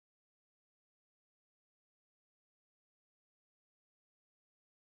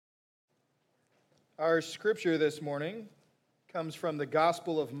Our scripture this morning comes from the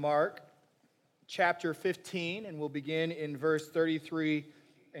Gospel of Mark, chapter 15, and we'll begin in verse 33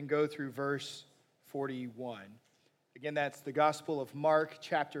 and go through verse 41. Again, that's the Gospel of Mark,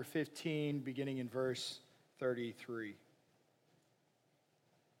 chapter 15, beginning in verse 33.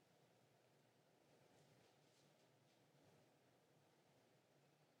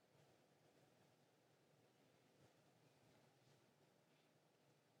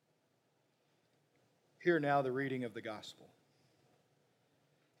 Hear now the reading of the gospel.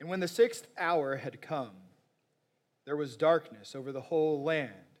 And when the 6th hour had come, there was darkness over the whole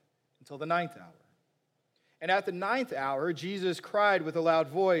land until the 9th hour. And at the 9th hour, Jesus cried with a loud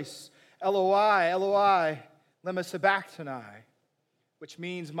voice, Eloi, Eloi, lema sabachthani, which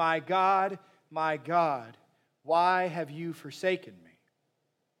means, my God, why have you forsaken me?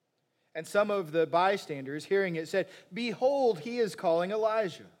 And some of the bystanders, hearing it, said, Behold, he is calling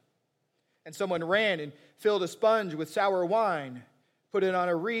Elijah. And someone ran and filled a sponge with sour wine, put it on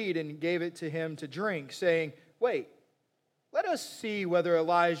a reed, and gave it to him to drink, saying, Wait, let us see whether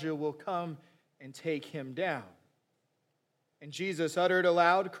Elijah will come and take him down. And Jesus uttered a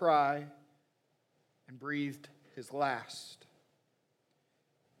loud cry and breathed his last.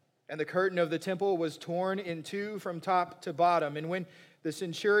 And the curtain of the temple was torn in two from top to bottom. And when the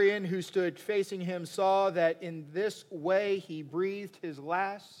centurion who stood facing him saw that in this way he breathed his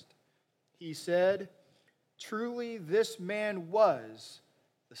last, he said, Truly this man was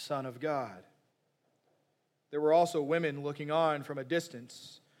the Son of God. There were also women looking on from a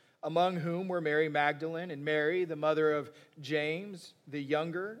distance, among whom were Mary Magdalene and Mary, the mother of James the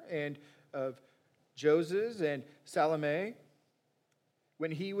younger, and of Joses and Salome. When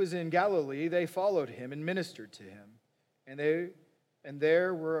he was in Galilee, they followed him and ministered to him. And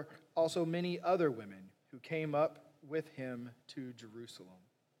there were also many other women who came up with him to Jerusalem.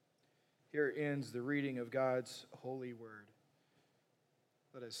 Here ends the reading of God's holy word.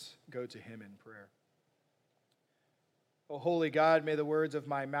 Let us go to him in prayer. O holy God, may the words of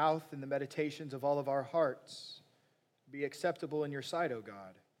my mouth and the meditations of all of our hearts be acceptable in your sight, O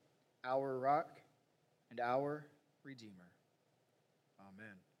God, our rock and our Redeemer.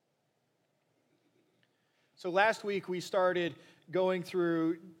 Amen. So last week we started going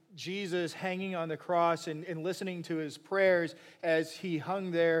through Jesus hanging on the cross and listening to his prayers as he hung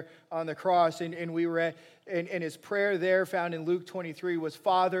there on the cross. And we were at, and his prayer there found in Luke 23 was,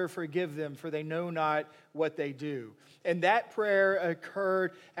 Father, forgive them, for they know not what they do. And that prayer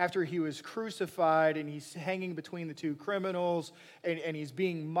occurred after he was crucified and he's hanging between the two criminals and he's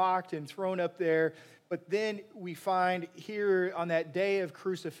being mocked and thrown up there. But then we find here on that day of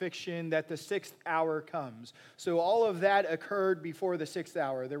crucifixion that the 6th hour comes. So all of that occurred before the 6th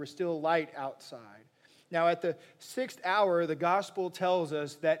hour. There was still light outside. Now at the 6th hour, the gospel tells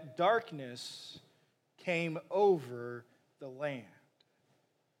us that darkness came over the land.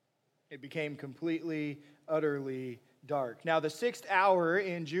 It became completely, utterly dark. Now the 6th hour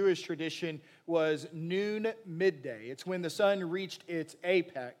in Jewish tradition was noon midday. It's when the sun reached its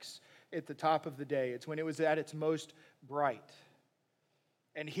apex at the top of the day. It's when it was at its most bright.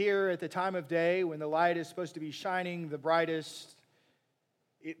 And here at the time of day, when the light is supposed to be shining the brightest,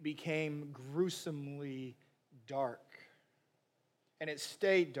 it became gruesomely dark. And it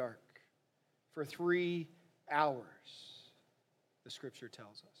stayed dark for 3 hours, the scripture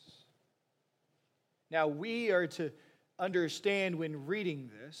tells us. Now we are to understand when reading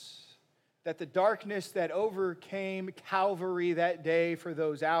this that the darkness that overcame Calvary that day for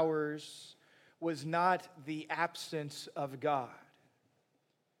those hours was not the absence of God.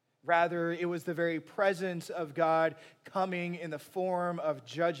 Rather, it was the very presence of God coming in the form of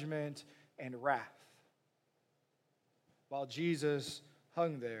judgment and wrath while Jesus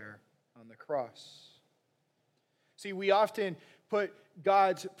hung there on the cross. See, we often put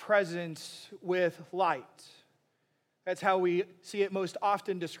God's presence with light. That's how we see it most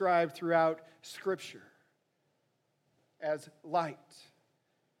often described throughout Scripture, as light.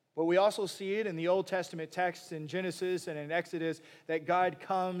 But we also see it in the Old Testament texts in Genesis and in Exodus that God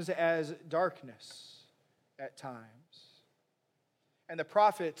comes as darkness at times. And the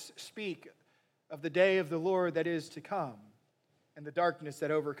prophets speak of the day of the Lord that is to come and the darkness that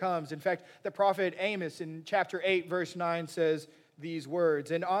overcomes. In fact, the prophet Amos in chapter 8, verse 9 says these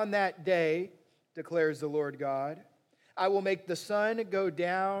words, And on that day, declares the Lord God, I will make the sun go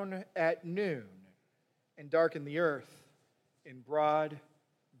down at noon and darken the earth in broad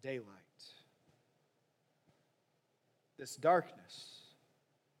daylight. This darkness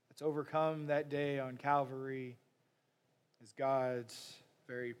that's overcome that day on Calvary is God's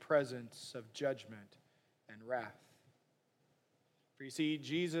very presence of judgment and wrath. For you see,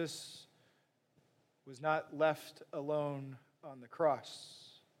 Jesus was not left alone on the cross.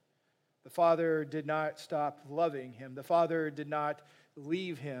 The Father did not stop loving him. The Father did not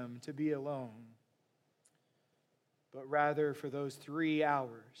leave him to be alone. But rather, for those 3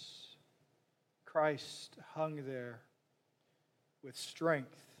 hours, Christ hung there with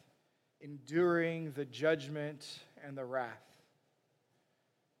strength, enduring the judgment and the wrath.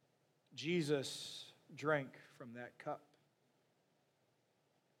 Jesus drank from that cup.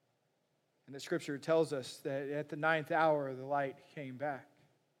 And the scripture tells us that at the 9th hour, the light came back.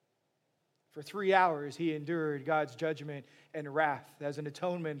 For 3 hours, he endured God's judgment and wrath as an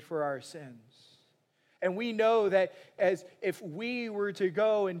atonement for our sins. And we know that as if we were to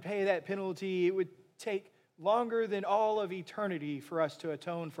go and pay that penalty, it would take longer than all of eternity for us to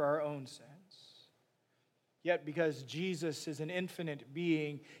atone for our own sins. Yet because Jesus is an infinite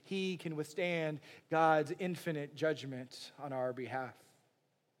being, he can withstand God's infinite judgment on our behalf.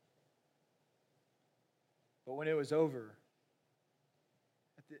 But when it was over,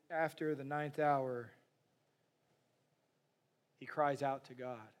 after the 9th hour, he cries out to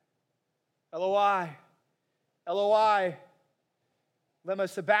God, Eloi, Eloi, lema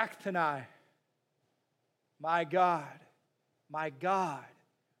sabachthani. My God,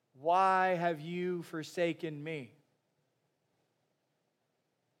 why have you forsaken me?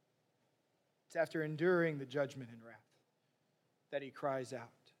 It's after enduring the judgment and wrath that he cries out,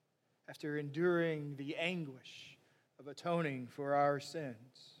 after enduring the anguish of atoning for our sins.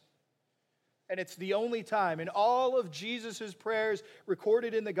 And it's the only time in all of Jesus' prayers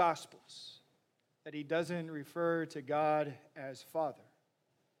recorded in the Gospels that he doesn't refer to God as Father,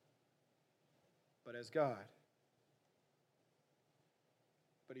 but as God.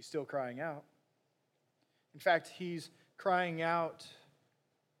 But he's still crying out. In fact, he's crying out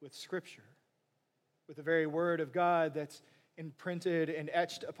with Scripture, with the very Word of God that's imprinted and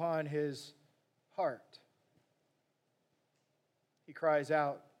etched upon his heart. He cries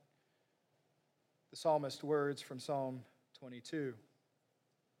out the psalmist's words from Psalm 22.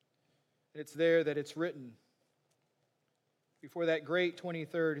 And it's there that it's written. Before that great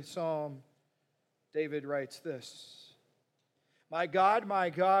 23rd Psalm, David writes this: my God,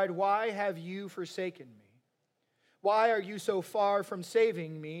 why have you forsaken me? Why are you so far from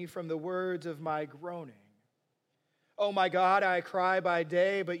saving me from the words of my groaning? Oh my God, I cry by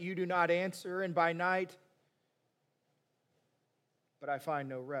day, but you do not answer, and by night, but I find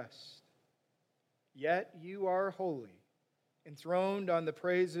no rest. Yet you are holy, enthroned on the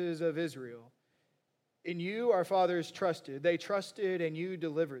praises of Israel. In you our fathers trusted. They trusted, and you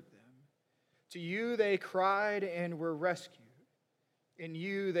delivered them. To you they cried and were rescued. In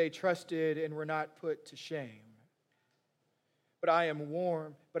you they trusted and were not put to shame. But I am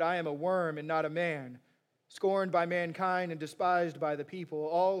a worm and not a man, scorned by mankind and despised by the people.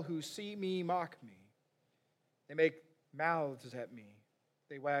 All who see me mock me. They make mouths at me.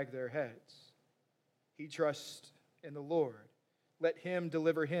 They wag their heads. He trusts in the Lord. Let him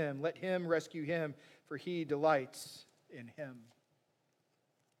deliver him. Let him rescue him, for he delights in him.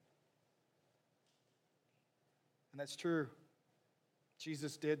 And that's true.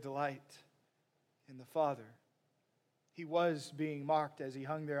 Jesus did delight in the Father. He was being mocked as he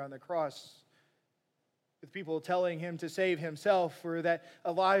hung there on the cross, with people telling him to save himself, or that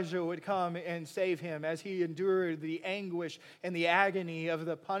Elijah would come and save him, as he endured the anguish and the agony of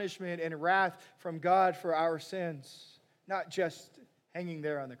the punishment and wrath from God for our sins, not just hanging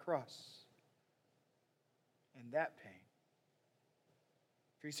there on the cross. And that pain.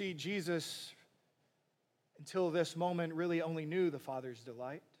 For you see, Jesus, until this moment, really only knew the Father's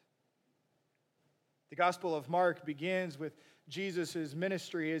delight. The Gospel of Mark begins with Jesus'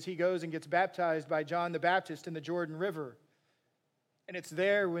 ministry as he goes and gets baptized by John the Baptist in the Jordan River. And it's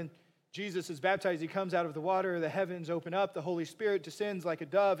there when Jesus is baptized, he comes out of the water, the heavens open up, the Holy Spirit descends like a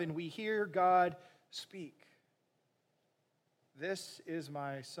dove, and we hear God speak. This is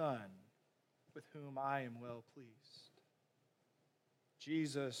my Son, with whom I am well pleased.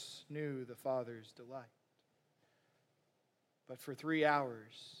 Jesus knew the Father's delight. But for 3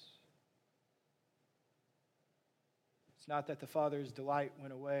 hours, it's not that the Father's delight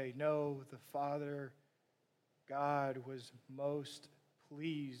went away. No, the Father, God, was most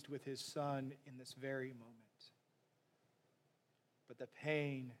pleased with his Son in this very moment. But the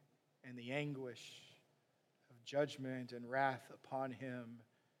pain and the anguish of judgment and wrath upon him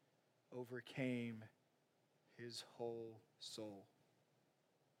overcame his whole soul.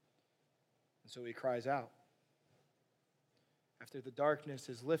 And so he cries out. After the darkness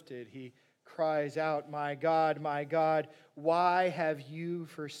is lifted, he cries out, my God, why have you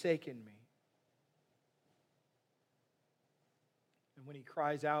forsaken me? And when he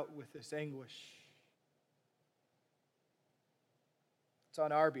cries out with this anguish, It's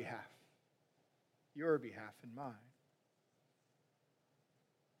on our behalf, your behalf and mine.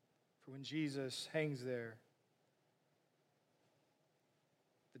 For when Jesus hangs there,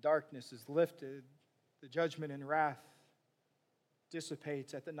 the darkness is lifted, the judgment and wrath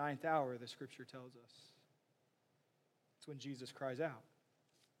dissipates at the 9th hour, the Scripture tells us. It's when Jesus cries out.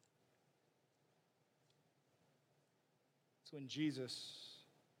 It's when Jesus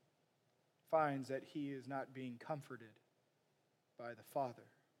finds that he is not being comforted by the Father.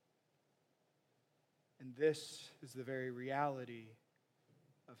 And this is the very reality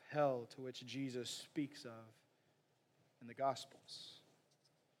of hell to which Jesus speaks of in the Gospels.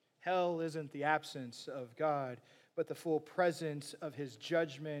 Hell isn't the absence of God, but the full presence of his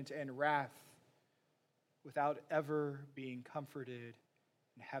judgment and wrath without ever being comforted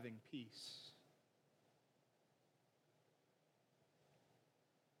and having peace.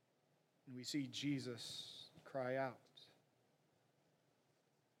 And we see Jesus cry out,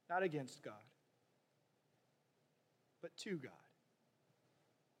 not against God, but to God.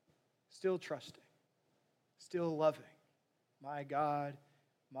 Still trusting, still loving. My God,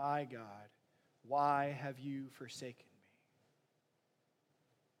 why have you forsaken me?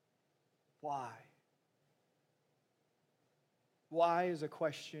 Why? Why is a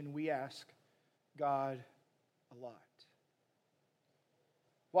question we ask God a lot.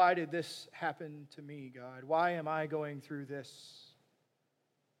 Why did this happen to me, God? Why am I going through this,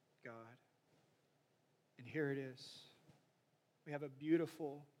 God? And here it is. We have a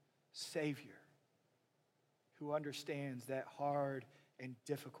beautiful Savior who understands that hard and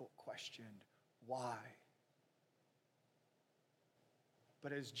difficult question, why?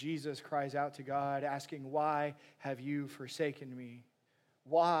 But as Jesus cries out to God, asking, why have you forsaken me?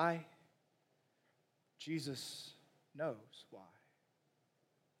 Why? Jesus knows why.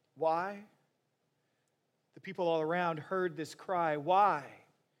 Why? The people all around heard this cry, why?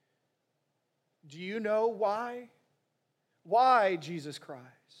 Do you know why? Why Jesus cries?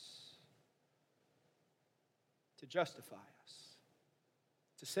 To justify us,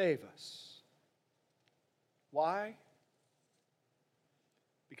 to save us. Why?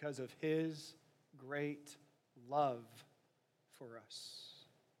 Because of his great love for us.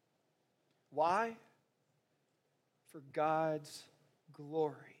 Why? For God's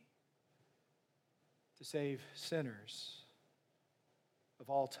glory, to save sinners of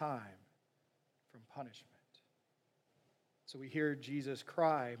all time from punishment. So we hear Jesus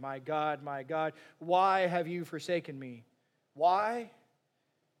cry, my God, why have you forsaken me? Why?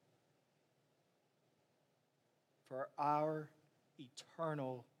 For our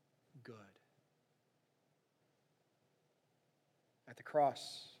eternal good. At the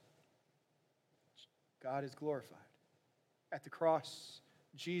cross, God is glorified. At the cross,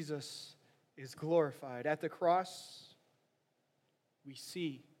 Jesus is glorified. At the cross, we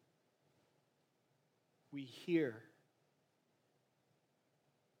see, we hear,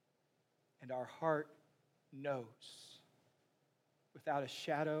 and our heart knows without a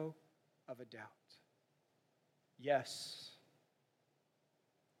shadow of a doubt. Yes,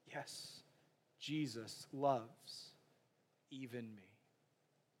 Jesus loves even me.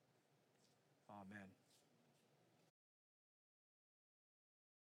 Amen.